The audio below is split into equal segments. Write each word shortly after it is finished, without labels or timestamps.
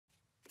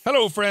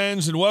Hello,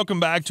 friends, and welcome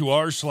back to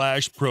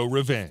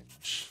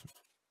r/ProRevenge.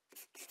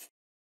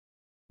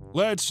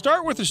 Let's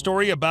start with a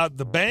story about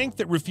the bank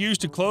that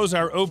refused to close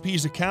our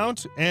OP's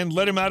account and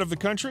let him out of the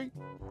country.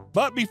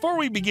 But before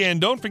we begin,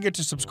 don't forget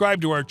to subscribe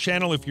to our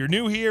channel if you're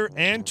new here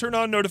and turn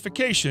on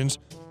notifications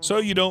so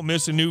you don't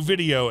miss a new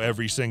video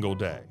every single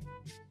day.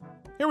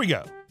 Here we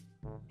go.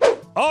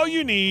 All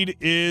you need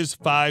is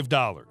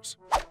 $5.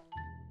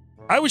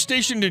 I was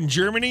stationed in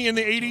Germany in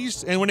the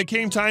 80s, and when it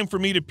came time for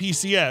me to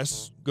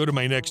PCS, go to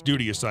my next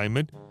duty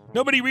assignment,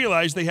 nobody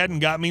realized they hadn't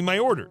got me my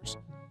orders.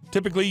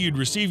 Typically, you'd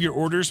receive your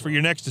orders for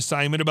your next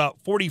assignment about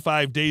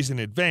 45 days in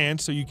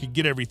advance so you could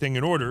get everything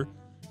in order,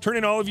 turn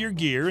in all of your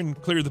gear, and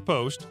clear the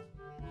post.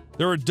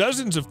 There are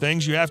dozens of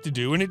things you have to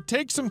do, and it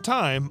takes some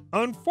time.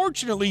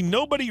 Unfortunately,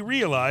 nobody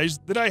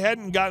realized that I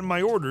hadn't gotten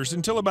my orders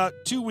until about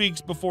 2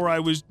 weeks before I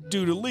was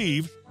due to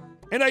leave,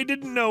 and I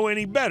didn't know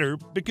any better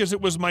because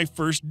it was my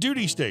first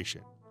duty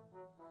station.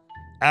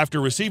 After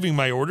receiving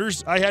my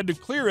orders, I had to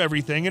clear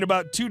everything in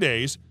about 2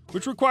 days,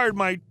 which required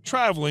my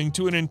traveling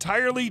to an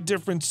entirely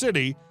different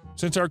city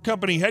since our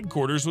company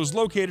headquarters was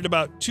located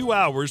about 2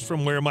 hours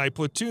from where my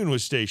platoon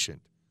was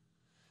stationed.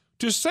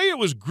 To say it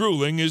was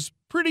grueling is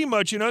pretty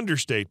much an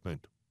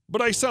understatement,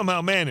 but I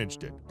somehow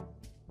managed it.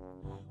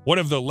 One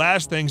of the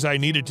last things I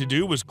needed to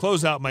do was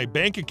close out my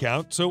bank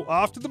account, so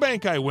off to the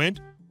bank I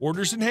went,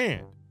 orders in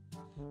hand.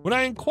 When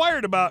I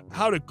inquired about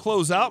how to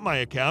close out my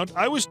account,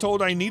 I was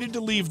told I needed to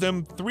leave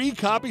them 3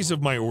 copies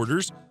of my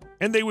orders,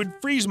 and they would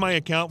freeze my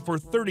account for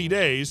 30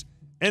 days,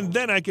 and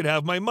then I could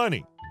have my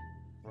money.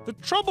 The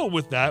trouble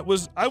with that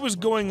was I was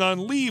going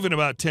on leave in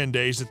about 10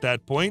 days at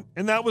that point,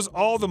 and that was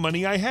all the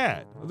money I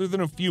had, other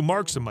than a few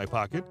marks in my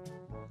pocket.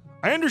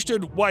 I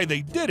understood why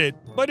they did it,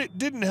 but it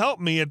didn't help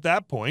me at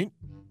that point.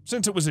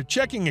 Since it was a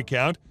checking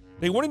account,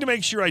 they wanted to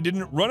make sure I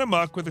didn't run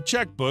amok with a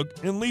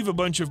checkbook and leave a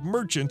bunch of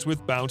merchants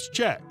with bounced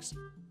checks.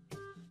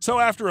 So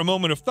after a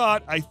moment of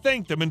thought, I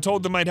thanked them and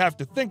told them I'd have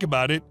to think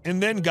about it,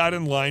 and then got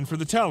in line for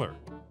the teller.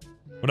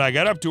 When I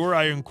got up to her,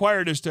 I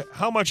inquired as to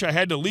how much I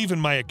had to leave in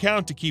my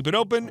account to keep it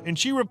open, and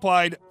she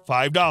replied,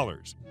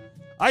 $5.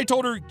 I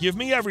told her, give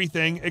me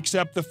everything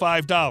except the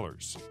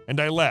 $5, and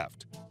I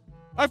left.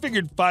 I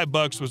figured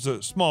 $5 was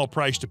a small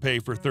price to pay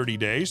for 30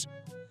 days.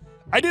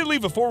 I did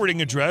leave a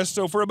forwarding address,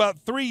 so for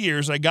about 3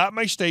 years I got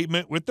my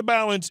statement with the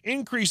balance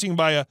increasing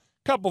by a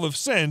couple of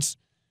cents,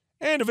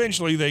 and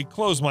eventually they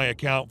closed my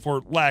account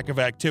for lack of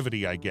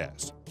activity, I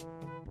guess.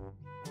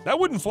 That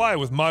wouldn't fly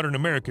with modern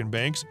American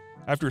banks.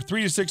 After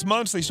 3 to 6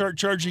 months, they start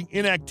charging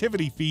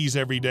inactivity fees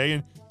every day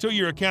until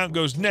your account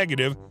goes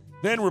negative,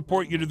 then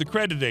report you to the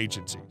credit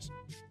agencies.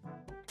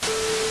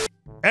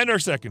 And our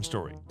second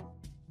story.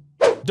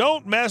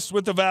 Don't mess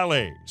with the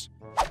valets.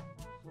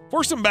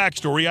 For some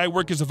backstory, I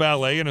work as a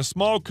valet in a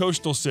small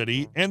coastal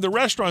city, and the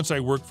restaurants I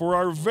work for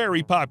are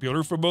very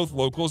popular for both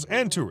locals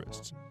and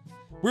tourists.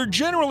 We're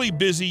generally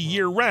busy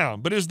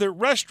year-round, but as the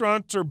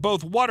restaurants are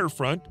both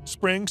waterfront,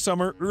 spring,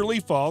 summer, early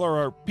fall are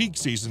our peak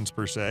seasons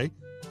per se.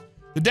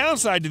 The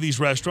downside to these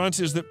restaurants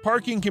is that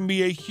parking can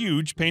be a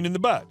huge pain in the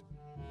butt.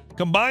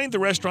 Combined, the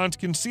restaurants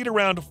can seat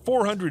around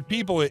 400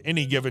 people at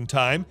any given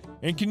time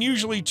and can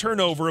usually turn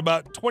over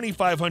about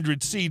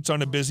 2,500 seats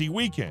on a busy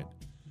weekend.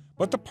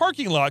 But the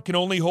parking lot can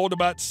only hold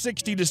about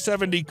 60 to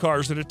 70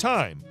 cars at a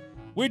time,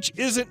 which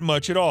isn't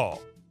much at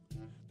all.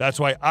 That's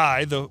why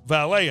I, the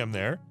valet, am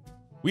there.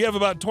 We have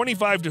about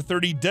 25 to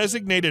 30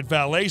 designated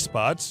valet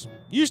spots.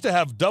 Used to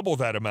have double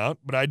that amount,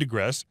 but I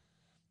digress.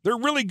 They're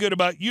really good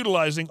about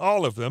utilizing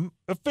all of them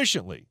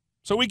efficiently,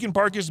 so we can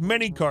park as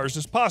many cars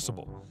as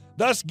possible,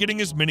 thus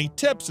getting as many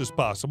tips as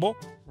possible.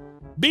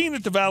 Being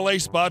that the valet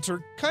spots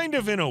are kind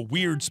of in a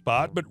weird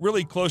spot, but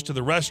really close to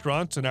the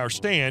restaurants and our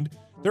stand,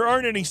 there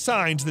aren't any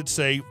signs that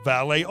say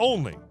valet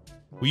only.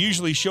 We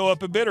usually show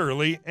up a bit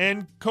early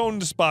and cone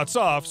the spots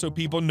off so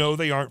people know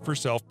they aren't for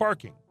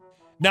self-parking.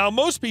 Now,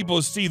 most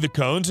people see the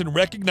cones and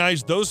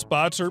recognize those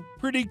spots are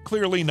pretty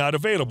clearly not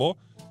available,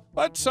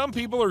 but some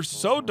people are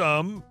so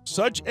dumb,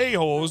 such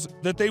a-holes,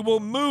 that they will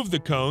move the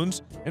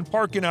cones and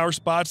park in our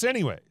spots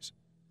anyways.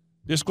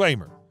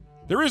 Disclaimer: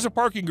 there is a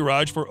parking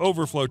garage for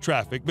overflow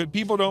traffic, but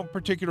people don't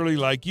particularly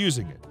like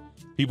using it.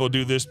 People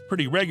do this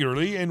pretty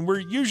regularly, and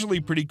we're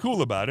usually pretty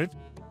cool about it.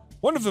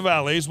 One of the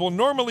valets will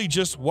normally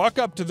just walk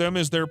up to them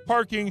as they're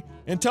parking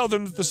and tell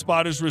them that the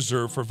spot is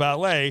reserved for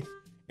valet,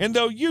 and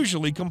they'll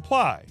usually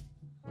comply.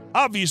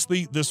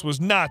 Obviously, this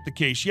was not the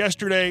case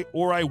yesterday,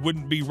 or I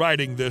wouldn't be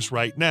writing this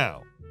right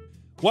now.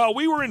 While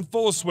we were in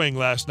full swing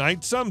last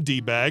night, some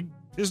D-bag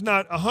is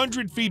not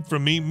 100 feet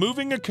from me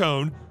moving a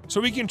cone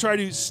so he can try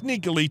to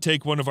sneakily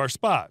take one of our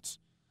spots.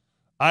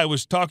 I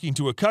was talking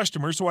to a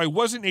customer, so I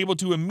wasn't able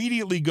to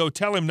immediately go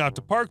tell him not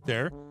to park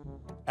there.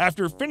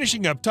 After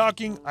finishing up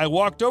talking, I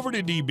walked over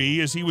to DB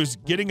as he was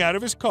getting out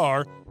of his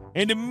car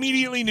and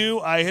immediately knew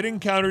I had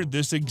encountered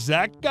this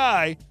exact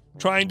guy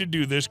trying to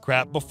do this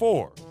crap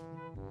before.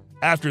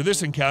 After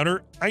this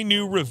encounter, I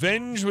knew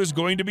revenge was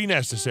going to be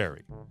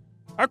necessary.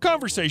 Our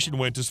conversation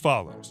went as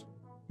follows.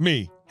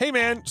 Me: hey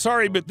man,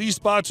 sorry, but these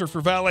spots are for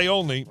valet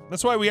only.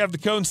 That's why we have the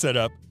cone set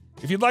up.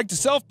 If you'd like to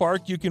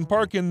self-park, you can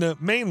park in the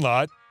main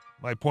lot,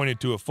 I pointed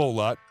to a full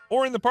lot,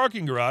 or in the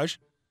parking garage,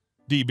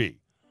 DB.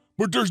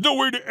 But there's no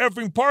way to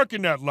effing park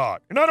in that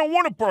lot, and I don't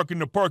want to park in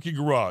the parking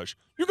garage.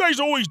 You guys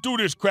always do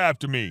this crap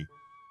to me.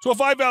 So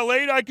if I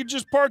valeted, I could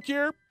just park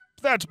here?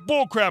 That's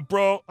bullcrap,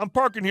 bro. I'm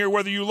parking here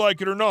whether you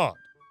like it or not.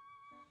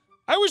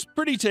 I was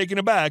pretty taken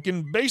aback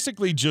and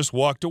basically just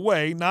walked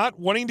away, not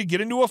wanting to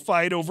get into a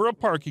fight over a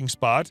parking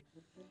spot.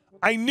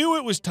 I knew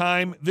it was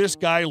time this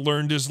guy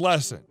learned his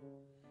lesson.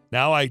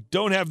 Now, I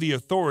don't have the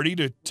authority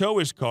to tow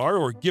his car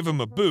or give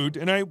him a boot,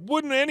 and I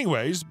wouldn't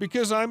anyways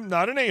because I'm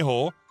not an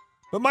a-hole,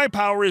 but my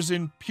power is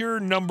in pure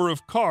number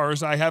of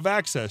cars I have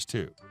access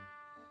to.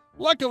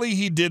 Luckily,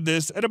 he did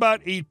this at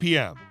about 8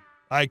 p.m.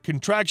 I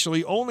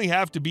contractually only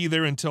have to be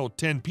there until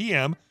 10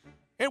 p.m.,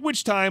 at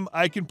which time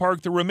I can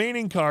park the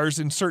remaining cars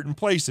in certain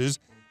places,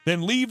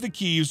 then leave the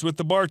keys with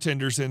the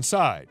bartenders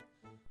inside.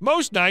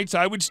 Most nights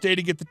I would stay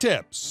to get the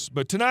tips,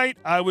 but tonight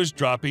I was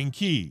dropping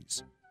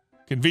keys.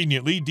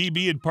 Conveniently,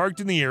 DB had parked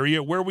in the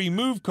area where we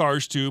moved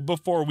cars to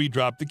before we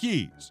dropped the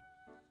keys.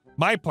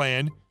 My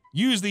plan: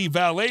 use the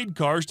valeted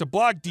cars to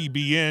block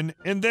DB in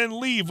and then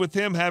leave with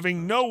him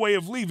having no way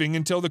of leaving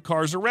until the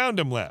cars around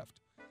him left.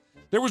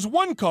 There was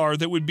one car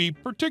that would be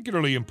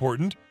particularly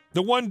important,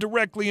 the one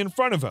directly in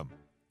front of him.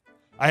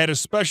 I had a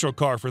special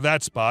car for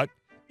that spot.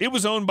 It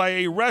was owned by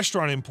a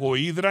restaurant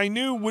employee that I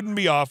knew wouldn't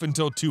be off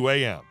until 2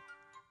 a.m.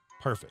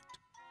 Perfect.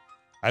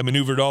 I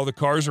maneuvered all the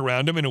cars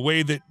around him in a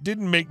way that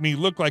didn't make me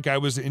look like I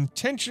was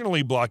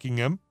intentionally blocking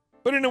him,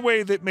 but in a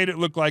way that made it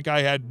look like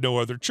I had no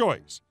other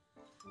choice.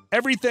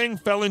 Everything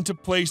fell into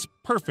place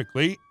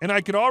perfectly, and I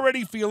could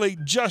already feel a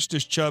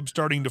justice chub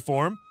starting to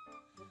form.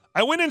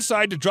 I went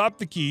inside to drop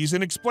the keys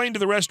and explain to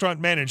the restaurant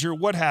manager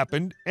what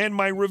happened and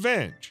my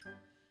revenge.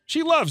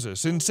 She loves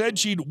us and said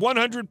she'd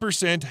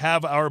 100%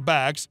 have our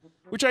backs,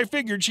 which I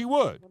figured she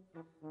would.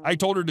 I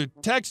told her to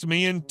text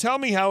me and tell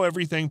me how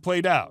everything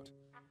played out.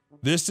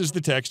 This is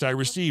the text I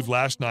received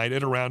last night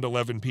at around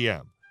 11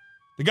 p.m.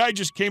 The guy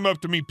just came up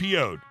to me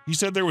PO'd. He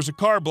said there was a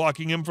car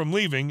blocking him from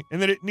leaving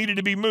and that it needed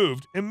to be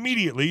moved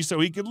immediately so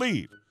he could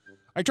leave.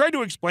 I tried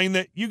to explain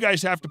that you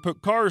guys have to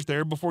put cars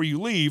there before you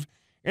leave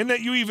and that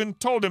you even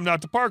told him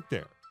not to park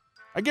there.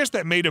 I guess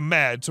that made him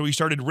mad, so he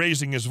started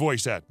raising his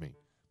voice at me.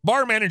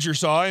 Bar manager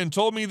saw and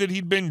told me that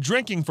he'd been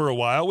drinking for a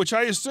while, which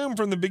I assumed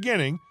from the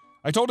beginning.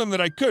 I told him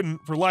that I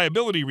couldn't, for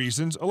liability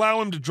reasons,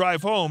 allow him to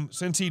drive home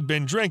since he'd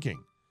been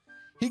drinking.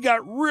 He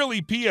got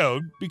really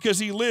PO'd because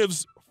he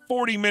lives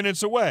 40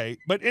 minutes away,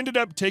 but ended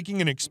up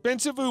taking an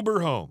expensive Uber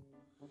home.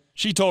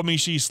 She told me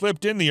she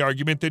slipped in the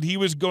argument that he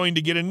was going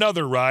to get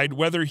another ride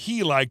whether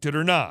he liked it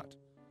or not.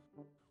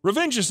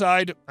 Revenge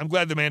aside, I'm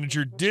glad the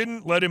manager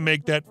didn't let him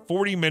make that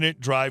 40-minute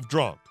drive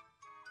drunk.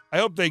 I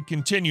hope they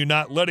continue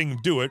not letting him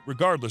do it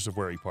regardless of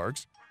where he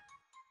parks.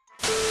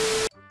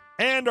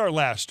 And our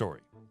last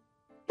story.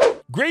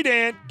 Great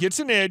aunt gets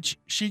an itch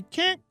she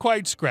can't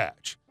quite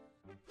scratch.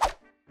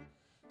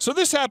 So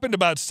this happened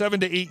about 7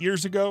 to 8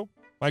 years ago.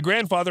 My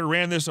grandfather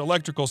ran this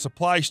electrical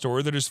supply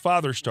store that his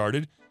father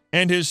started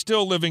and his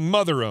still living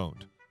mother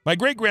owned. My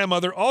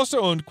great-grandmother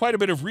also owned quite a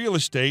bit of real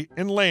estate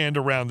and land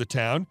around the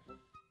town.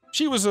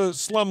 She was a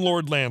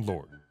slumlord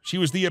landlord. She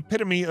was the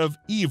epitome of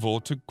evil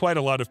to quite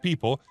a lot of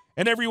people,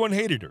 and everyone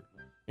hated her,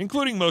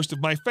 including most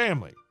of my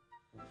family.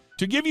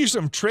 To give you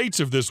some traits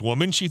of this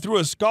woman, she threw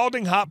a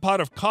scalding hot pot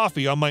of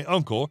coffee on my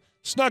uncle,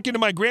 snuck into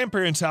my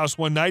grandparents' house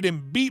one night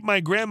and beat my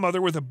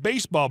grandmother with a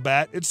baseball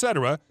bat,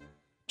 etc.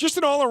 Just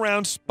an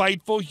all-around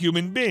spiteful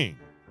human being.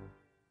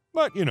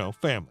 But,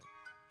 family.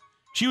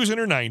 She was in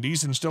her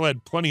 90s and still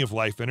had plenty of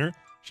life in her.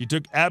 She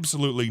took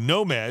absolutely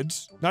no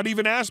meds, not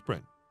even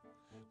aspirin.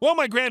 While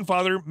my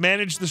grandfather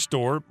managed the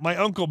store, my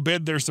uncle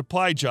bid their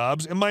supply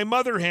jobs, and my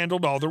mother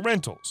handled all the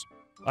rentals.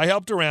 I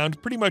helped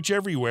around pretty much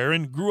everywhere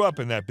and grew up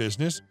in that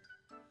business.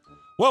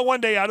 Well,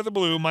 one day out of the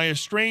blue, my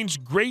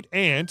estranged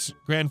great-aunt,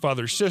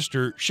 grandfather's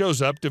sister,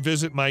 shows up to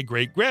visit my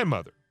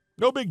great-grandmother.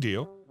 No big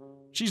deal.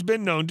 She's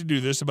been known to do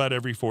this about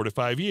every 4 to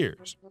 5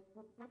 years.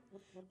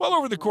 Well,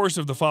 over the course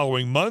of the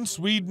following months,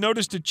 we'd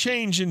noticed a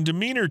change in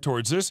demeanor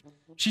towards us.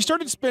 She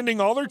started spending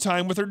all her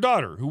time with her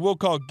daughter, who we'll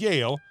call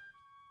Gail.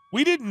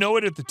 We didn't know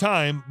it at the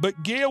time,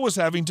 but Gail was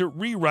having to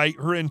rewrite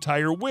her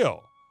entire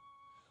will.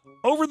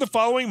 Over the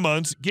following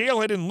months,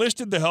 Gail had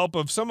enlisted the help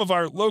of some of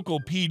our local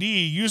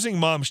PD using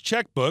Mom's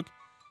checkbook.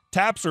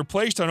 Taps were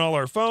placed on all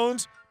our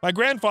phones. My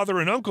grandfather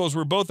and uncles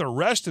were both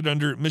arrested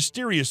under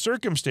mysterious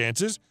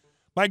circumstances.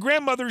 My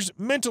grandmother's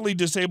mentally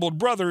disabled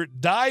brother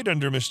died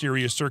under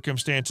mysterious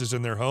circumstances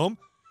in their home,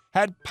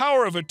 had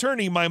power of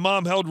attorney my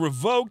mom held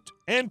revoked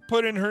and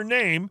put in her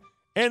name,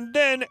 and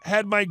then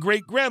had my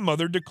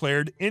great-grandmother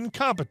declared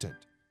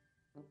incompetent.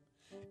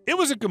 It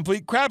was a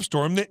complete crap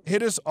storm that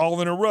hit us all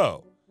in a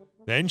row.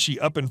 Then she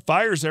up and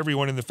fires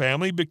everyone in the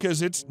family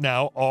because it's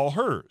now all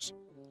hers.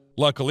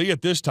 Luckily,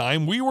 at this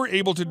time, we were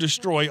able to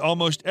destroy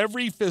almost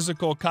every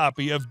physical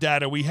copy of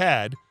data we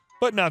had,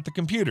 but not the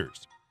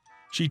computers.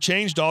 She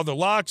changed all the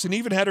locks and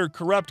even had her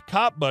corrupt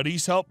cop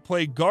buddies help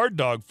play guard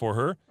dog for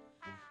her.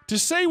 To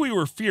say we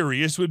were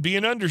furious would be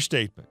an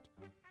understatement.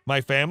 My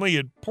family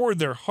had poured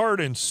their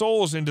heart and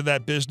souls into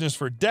that business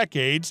for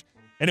decades,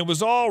 and it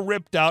was all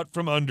ripped out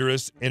from under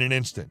us in an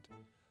instant.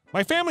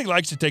 My family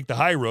likes to take the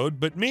high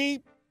road, but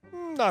me,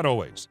 not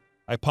always.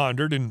 I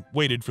pondered and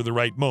waited for the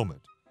right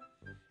moment.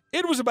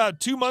 It was about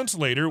 2 months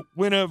later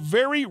when a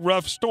very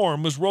rough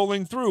storm was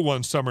rolling through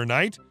one summer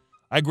night.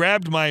 I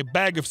grabbed my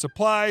bag of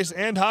supplies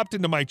and hopped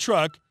into my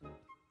truck.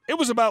 It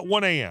was about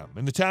 1 a.m.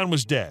 and the town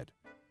was dead.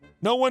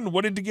 No one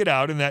wanted to get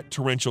out in that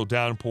torrential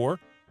downpour.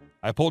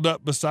 I pulled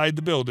up beside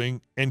the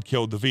building and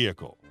killed the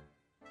vehicle.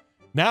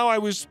 Now I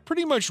was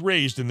pretty much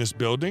raised in this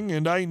building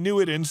and I knew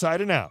it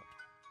inside and out.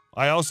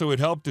 I also had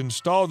helped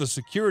install the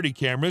security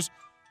cameras,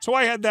 so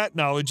I had that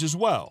knowledge as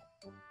well.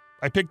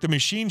 I picked the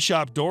machine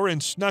shop door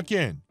and snuck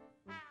in.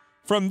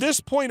 From this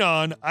point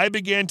on, I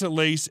began to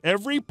lace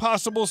every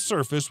possible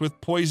surface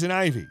with poison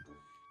ivy.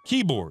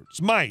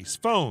 Keyboards, mice,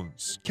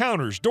 phones,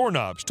 counters,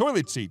 doorknobs,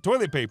 toilet seat,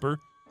 toilet paper,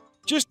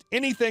 just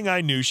anything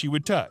I knew she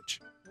would touch.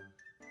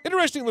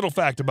 Interesting little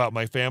fact about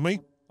my family,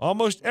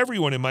 almost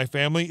everyone in my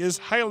family is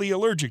highly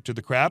allergic to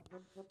the crap,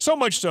 so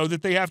much so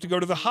that they have to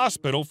go to the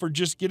hospital for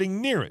just getting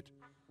near it.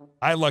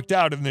 I lucked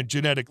out in the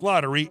genetic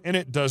lottery and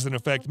it doesn't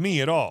affect me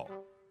at all.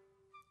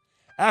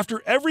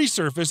 After every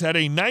surface had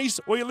a nice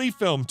oily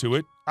film to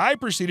it, I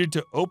proceeded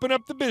to open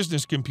up the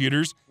business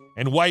computers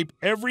and wipe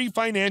every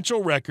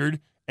financial record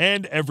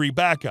and every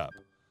backup.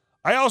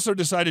 I also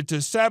decided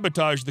to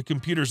sabotage the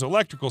computer's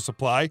electrical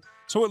supply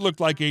so it looked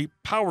like a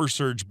power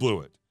surge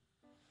blew it.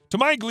 To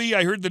my glee,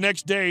 I heard the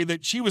next day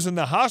that she was in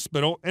the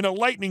hospital and a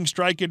lightning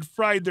strike had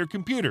fried their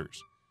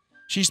computers.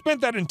 She spent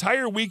that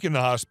entire week in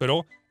the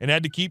hospital and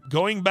had to keep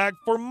going back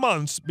for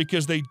months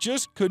because they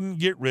just couldn't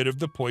get rid of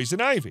the poison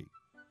ivy.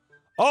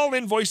 All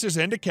invoices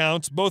and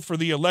accounts, both for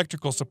the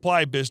electrical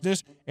supply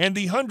business and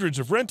the hundreds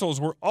of rentals,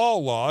 were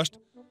all lost.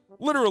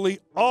 Literally,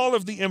 all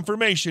of the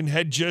information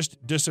had just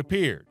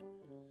disappeared.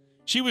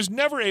 She was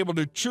never able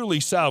to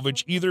truly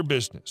salvage either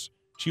business.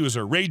 She was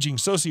a raging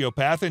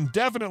sociopath and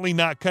definitely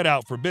not cut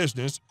out for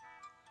business.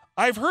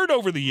 I've heard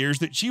over the years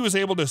that she was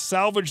able to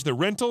salvage the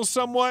rentals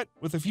somewhat,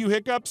 with a few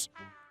hiccups.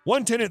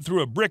 One tenant threw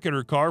a brick at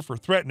her car for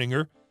threatening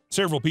her.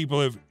 Several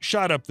people have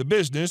shot up the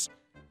business.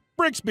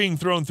 Bricks being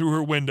thrown through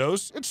her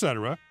windows,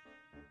 etc.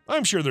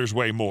 I'm sure there's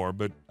way more,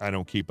 but I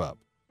don't keep up.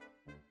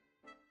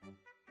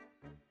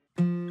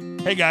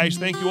 Hey guys,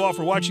 thank you all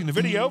for watching the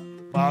video.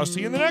 I'll see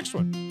you in the next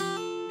one.